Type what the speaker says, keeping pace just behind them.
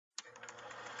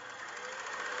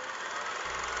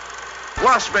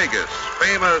Las Vegas,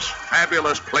 famous,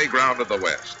 fabulous playground of the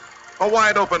West. A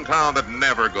wide-open town that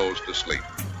never goes to sleep.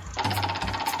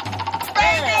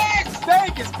 Vegas!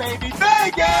 Vegas, baby!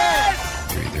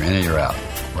 Vegas! You're either in or you're out.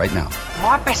 Right now.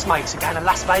 My best mates are going to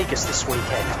Las Vegas this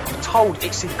weekend. I'm told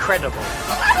it's incredible.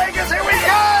 Vegas, here we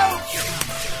go!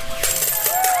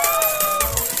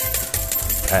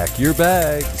 Pack your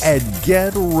bags and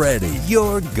get ready.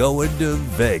 You're going to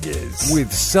Vegas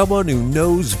with someone who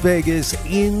knows Vegas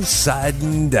inside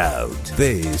and out.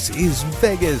 This is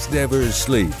Vegas Never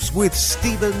Sleeps with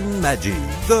Stephen Maggi,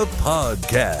 the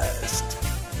podcast.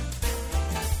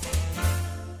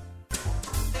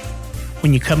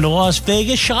 When you come to Las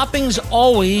Vegas, shopping's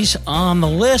always on the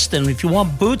list. And if you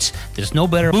want boots, there's no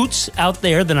better boots out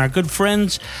there than our good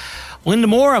friends Linda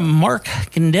Moore and Mark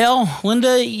Kendall.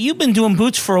 Linda, you've been doing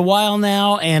boots for a while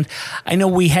now, and I know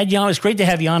we had you on. It's great to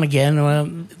have you on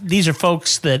again. These are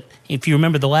folks that, if you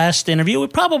remember the last interview, we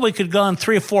probably could have gone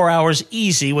 3 or 4 hours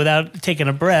easy without taking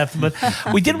a breath. But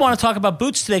we did want to talk about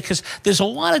boots today because there's a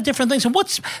lot of different things. And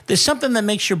there's something that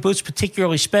makes your boots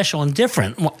particularly special and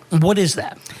different. What is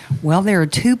that? Well, they're a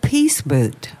two-piece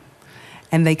boot,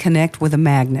 and they connect with a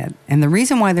magnet. And the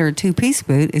reason why they're a two-piece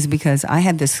boot is because I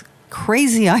had this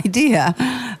crazy idea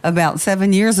about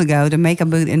 7 years ago to make a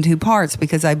boot in 2 parts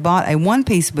because I bought a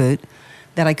one-piece boot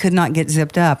that I could not get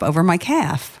zipped up over my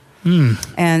calf.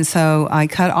 And so I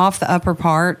cut off the upper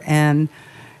part and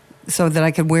so that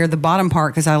I could wear the bottom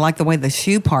part because I like the way the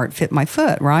shoe part fit my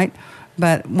foot, right?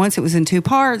 But once it was in 2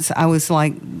 parts, I was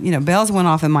like, bells went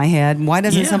off in my head. Why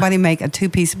doesn't somebody make a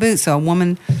 2-piece boot so a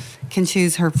woman can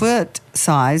choose her foot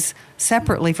size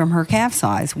separately from her calf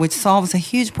size, which solves a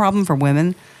huge problem for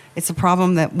women. It's a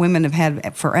problem that women have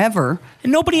had forever.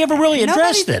 And nobody ever really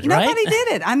addressed it, right? Nobody did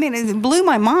it. I mean, it blew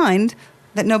my mind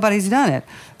that nobody's done it.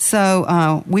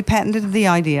 So we patented the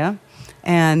idea.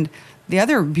 And the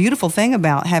other beautiful thing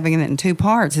about having it in 2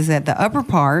 parts is that the upper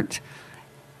part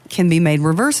can be made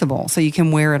reversible. So you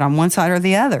can wear it on one side or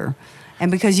the other.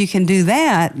 And because you can do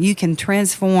that, you can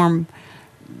transform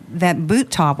that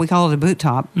boot top, we call it a boot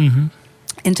top,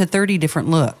 into 30 different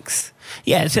looks.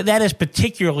 Yeah, so that is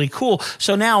particularly cool.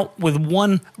 So now with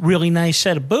one really nice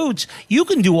set of boots, you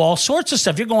can do all sorts of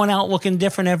stuff. You're going out looking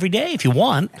different every day if you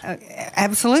want.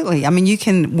 Absolutely. I mean, you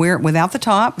can wear it without the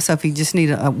top. So if you just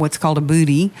need what's called a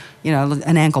bootie,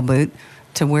 an ankle boot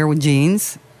to wear with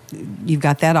jeans, you've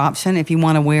got that option. If you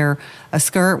want to wear a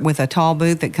skirt with a tall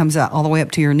boot that comes out all the way up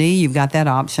to your knee, you've got that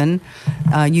option.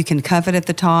 You can cuff it at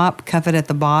the top, cuff it at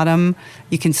the bottom.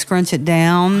 You can scrunch it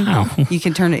down. Oh. You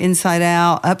can turn it inside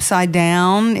out, upside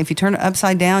down. If you turn it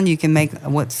upside down, you can make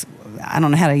I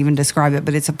don't know how to even describe it,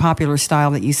 but it's a popular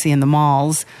style that you see in the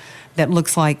malls that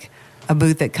looks like a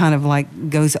boot that kind of like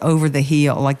goes over the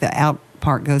heel, like the out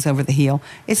part goes over the heel.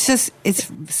 It's so it's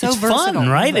versatile. Fun,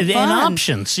 right? And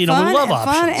options. We love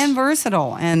options. Fun and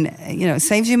versatile, and it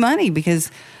saves you money because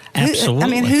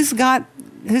absolutely. Who's got?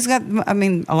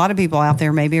 A lot of people out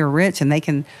there maybe are rich and they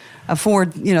can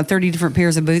afford 30 different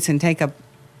pairs of boots and take up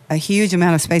a huge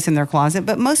amount of space in their closet.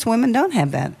 But most women don't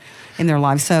have that in their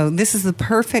lives. So this is the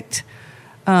perfect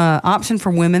option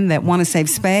for women that want to save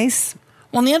space.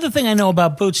 Well, and the other thing I know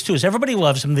about boots, too, is everybody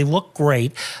loves them. They look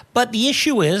great. But the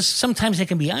issue is sometimes they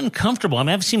can be uncomfortable. I mean,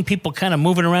 I've seen people kind of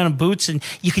moving around in boots, and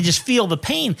you can just feel the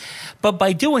pain. But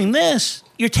by doing this,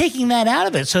 you're taking that out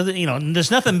of it. So that, there's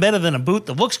nothing better than a boot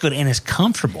that looks good and is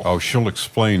comfortable. Oh, she'll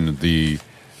explain the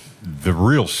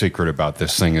real secret about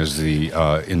this thing is the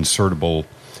insertable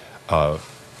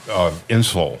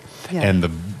insole. Yeah. And the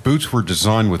boots were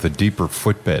designed with a deeper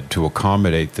footbed to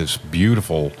accommodate this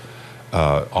beautiful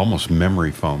almost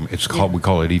memory foam. We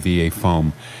call it EVA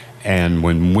foam. And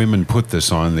when women put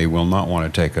this on, they will not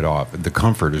want to take it off. The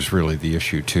comfort is really the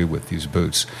issue, too, with these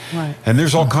boots. Right. And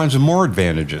there's all kinds of more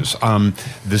advantages.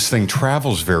 This thing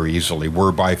travels very easily,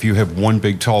 whereby if you have one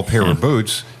big, tall pair of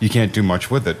boots, you can't do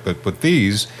much with it. But with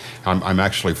these, I'm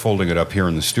actually folding it up here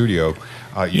in the studio.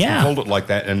 You can hold it like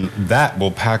that, and that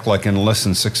will pack like in less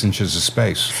than 6 inches of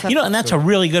space. And that's a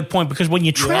really good point, because when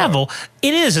you travel,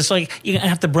 it's like you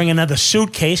have to bring another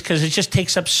suitcase because it just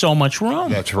takes up so much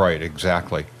room. That's right,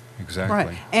 exactly.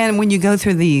 Right. And when you go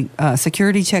through the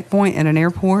security checkpoint at an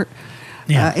airport,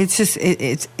 it's just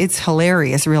it's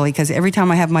hilarious, really, because every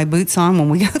time I have my boots on, when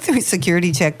we go through a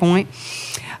security checkpoint,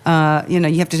 you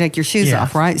have to take your shoes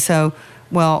off, right? So,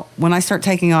 when I start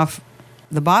taking off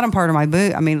the bottom part of my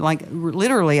boot, like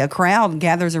literally a crowd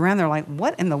gathers around. They're like,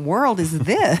 "What in the world is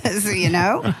this?"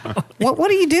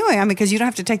 What are you doing? Because you don't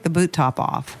have to take the boot top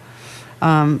off.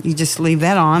 You just leave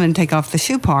that on and take off the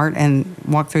shoe part and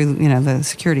walk through, the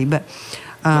security. But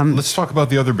let's talk about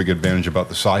the other big advantage about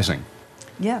the sizing.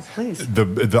 Yes, please.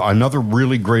 The another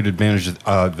really great advantage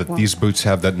that these boots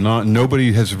have that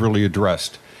nobody has really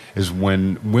addressed is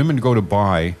when women go to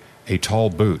buy a tall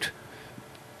boot.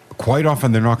 Quite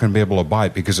often they're not going to be able to buy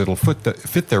it because it'll fit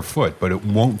their foot, but it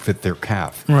won't fit their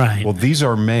calf. Right. Well, these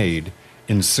are made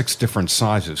in 6 different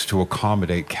sizes to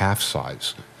accommodate calf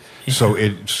size. Yeah. So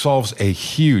it solves a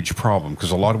huge problem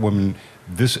because a lot of women,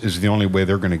 this is the only way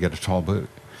they're going to get a tall boot.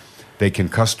 They can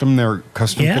custom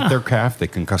fit their calf. They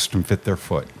can custom fit their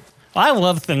foot. I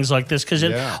love things like this because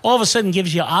it all of a sudden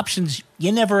gives you options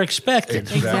you never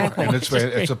expected. Exactly. And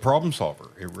it's a problem solver.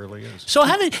 It really is. So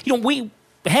how did, we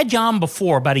had you on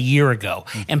before about a year ago,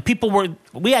 and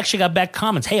we actually got back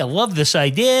comments. Hey, I love this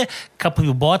idea. A couple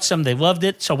people bought some. They loved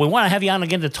it. So we want to have you on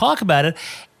again to talk about it.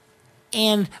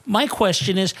 And my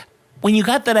question is, when you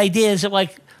got that idea, is it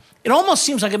like, it almost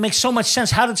seems like it makes so much sense.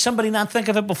 How did somebody not think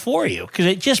of it before you? Because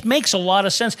it just makes a lot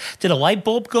of sense. Did a light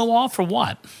bulb go off or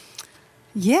what?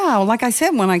 Yeah, well, like I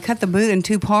said, when I cut the boot in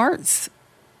 2 parts,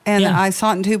 and I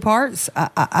saw it in 2 parts,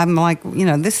 I'm like,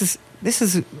 this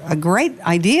is a great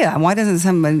idea. Why doesn't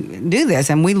somebody do this?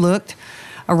 And we looked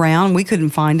around, we couldn't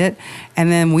find it, and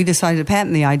then we decided to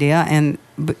patent the idea. And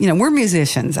we're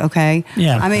musicians, okay?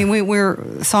 Yeah. I mean, we're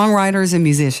songwriters and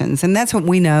musicians, and that's what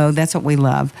we know. That's what we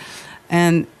love,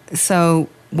 and so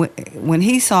when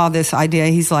he saw this idea,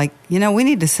 he's like, we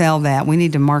need to sell that. We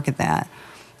need to market that.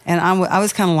 And I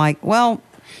was kind of like, well,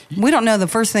 we don't know the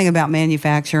first thing about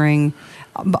manufacturing.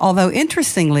 Although,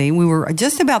 interestingly, we were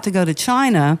just about to go to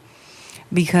China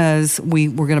because we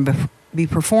were going to be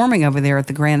performing over there at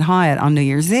the Grand Hyatt on New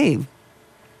Year's Eve.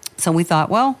 So we thought,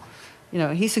 well,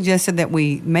 he suggested that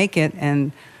we make it,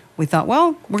 and we thought,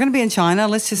 well, we're going to be in China.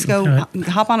 Let's just go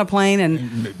hop on a plane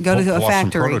and go to a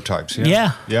factory. Some prototypes,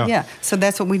 yeah. So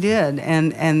that's what we did,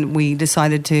 and we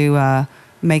decided to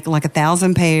make like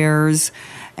 1,000 pairs.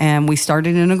 And we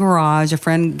started in a garage. A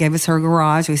friend gave us her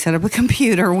garage. We set up a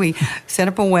computer. We set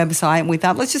up a website. And we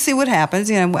thought, let's just see what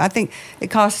happens. I think it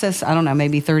cost us, I don't know,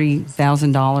 maybe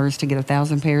 $30,000 to get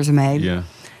 1,000 pairs made. Yeah.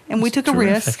 And we took a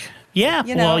risk. Yeah.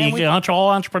 All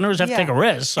entrepreneurs have to take a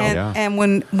risk. So. And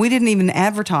when we didn't even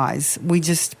advertise, we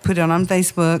just put it on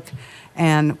Facebook,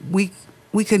 and we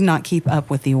could not keep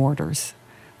up with the orders.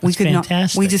 That's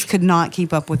fantastic. We just could not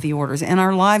keep up with the orders. And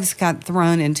our lives got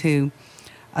thrown into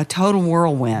a total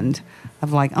whirlwind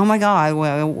of like, oh my God,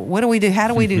 well, what do we do? How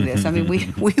do we do this? I mean,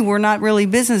 we were not really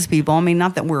business people. I mean,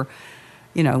 not that we're,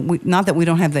 not that we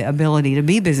don't have the ability to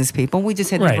be business people. We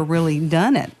just had never really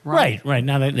done it. Right.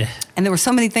 Now that, and there were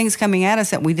so many things coming at us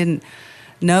that we didn't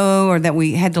know or that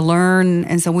we had to learn.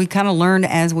 And so we kind of learned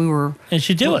as we were. As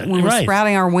you do it. We were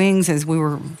sprouting our wings as we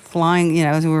were flying,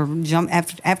 as we were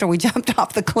after we jumped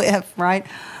off the cliff, right?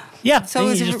 Yeah, so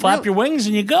you just flap your wings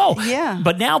and you go. Yeah.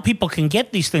 But now people can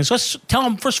get these things. Let's tell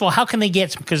them, first of all, how can they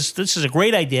get them? Because this is a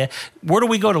great idea. Where do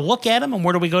we go to look at them, and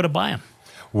where do we go to buy them?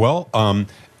 Well,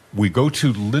 we go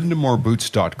to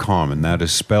lindamooreboots.com, and that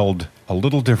is spelled a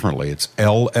little differently. It's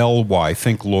L-L-Y,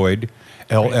 think Lloyd,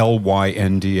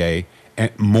 L-L-Y-N-D-A,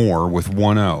 more with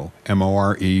one O,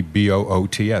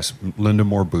 M-O-R-E-B-O-O-T-S,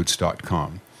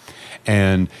 lindamooreboots.com.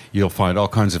 And you'll find all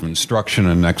kinds of instruction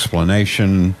and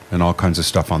explanation and all kinds of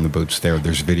stuff on the boots there.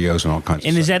 There's videos and all kinds of stuff.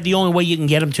 And is that the only way you can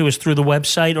get them to is through the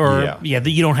website? Or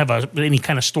you don't have any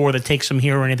kind of store that takes them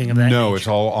here or anything of that No, nature? It's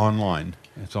all online.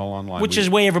 It's all online. Which is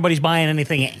the way everybody's buying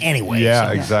anything anyway. Yeah,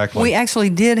 so. Exactly. We actually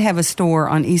did have a store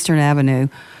on Eastern Avenue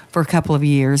for a couple of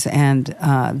years, and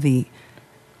the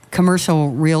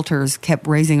commercial realtors kept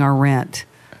raising our rent.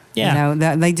 Yeah.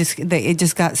 It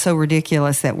just got so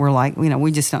ridiculous that we're like,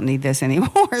 we just don't need this anymore.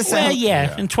 So. Well,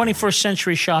 and 21st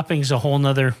century shopping is a whole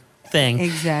nother thing.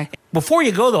 Exactly. Before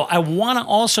you go, though, I want to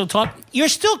also talk. You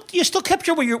still kept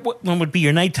what would be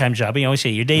your nighttime job. You always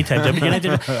say your daytime job, but your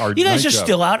nighttime job. You guys are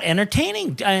still out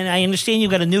entertaining, and I understand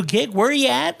you've got a new gig. Where are you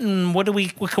at, and what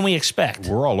can we expect?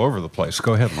 We're all over the place.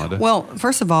 Go ahead, Linda. Well,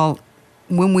 first of all,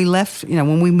 when we left,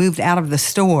 when we moved out of the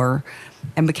store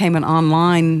and became an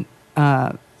online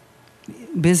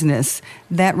business,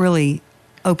 that really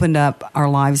opened up our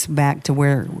lives back to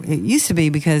where it used to be,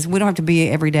 because we don't have to be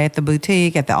every day at the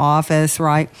boutique, at the office,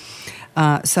 right?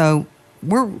 So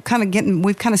we've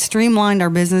kind of streamlined our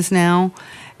business now,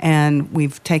 and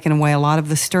we've taken away a lot of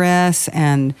the stress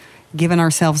and given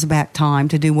ourselves back time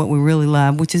to do what we really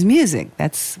love, which is music.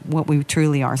 That's what we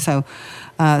truly are. So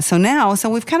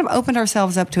we've kind of opened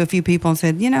ourselves up to a few people and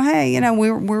said, hey,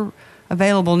 we're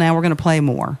available now. We're going to play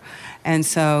more. And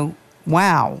so,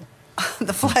 wow,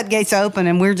 the floodgates open,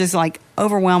 and we're just like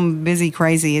overwhelmed, busy,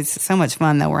 crazy. It's so much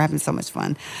fun, though. We're having so much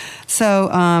fun.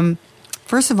 So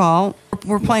First of all,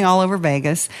 we're playing all over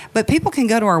Vegas, but people can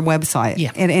go to our website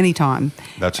at any time.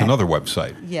 That's another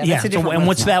website. Yeah, that's a different and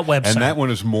what's that website? And that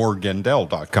one is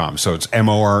moregendel.com. So it's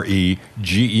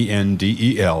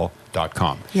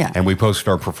MoreGendel.com. Yeah. And we post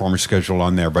our performance schedule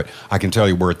on there. But I can tell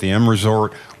you we're at the M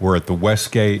Resort, we're at the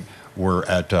Westgate, we're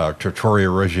at Trattoria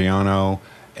Reggiano,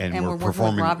 and we're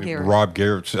performing Rob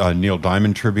Garrett's Neil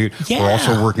Diamond tribute. Yeah. We're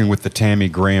also working with the Tammy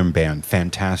Graham Band.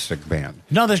 Fantastic band.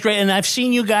 No, that's great. And I've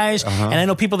seen you guys, and I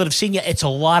know people that have seen you. It's a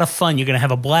lot of fun. You're going to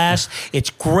have a blast. It's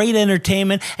great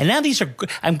entertainment. And now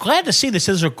I'm glad to see this.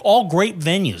 These are all great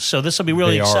venues. So this will be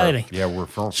really exciting. Yeah, we're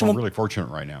really fortunate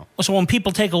right now. So when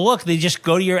people take a look, they just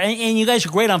go to and you guys are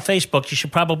great on Facebook. You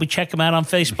should probably check them out on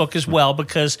Facebook as well,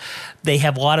 because they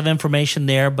have a lot of information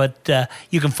there. But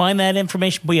you can find that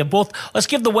information. We have both. Let's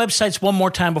give the websites one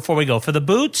more time before we go. For the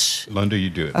boots. Linda, you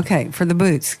do it. Okay, for the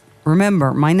boots.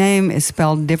 Remember, my name is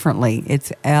spelled differently.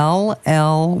 It's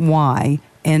Lynda.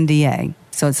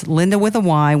 So it's Linda with a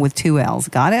Y with 2 L's.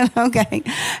 Got it? Okay.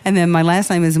 And then my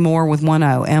last name is Moore with 1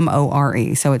 O,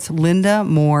 More. So it's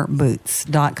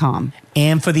LindaMooreBoots.com.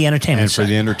 And for the entertainment. And for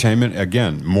the entertainment,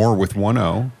 again, More with 1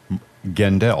 O,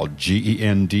 Gendel,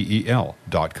 Gendel.com,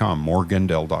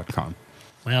 moregendel.com.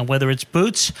 Well, whether it's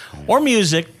boots or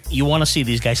music, you want to see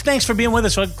these guys. Thanks for being with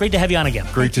us. Great to have you on again.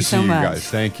 Great to see you much. guys.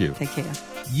 Thank you. Take care.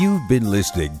 You've been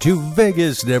listening to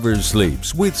Vegas Never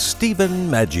Sleeps with Stephen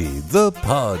Maggi, the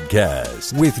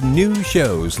podcast, with new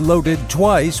shows loaded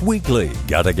twice weekly.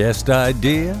 Got a guest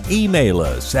idea? Email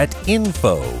us at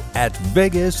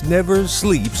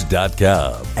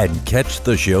info@vegasneversleeps.com and catch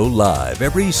the show live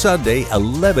every Sunday,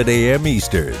 11 a.m.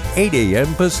 Eastern, 8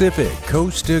 a.m. Pacific,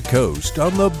 coast to coast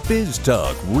on the Biz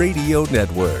Talk Radio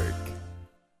Network.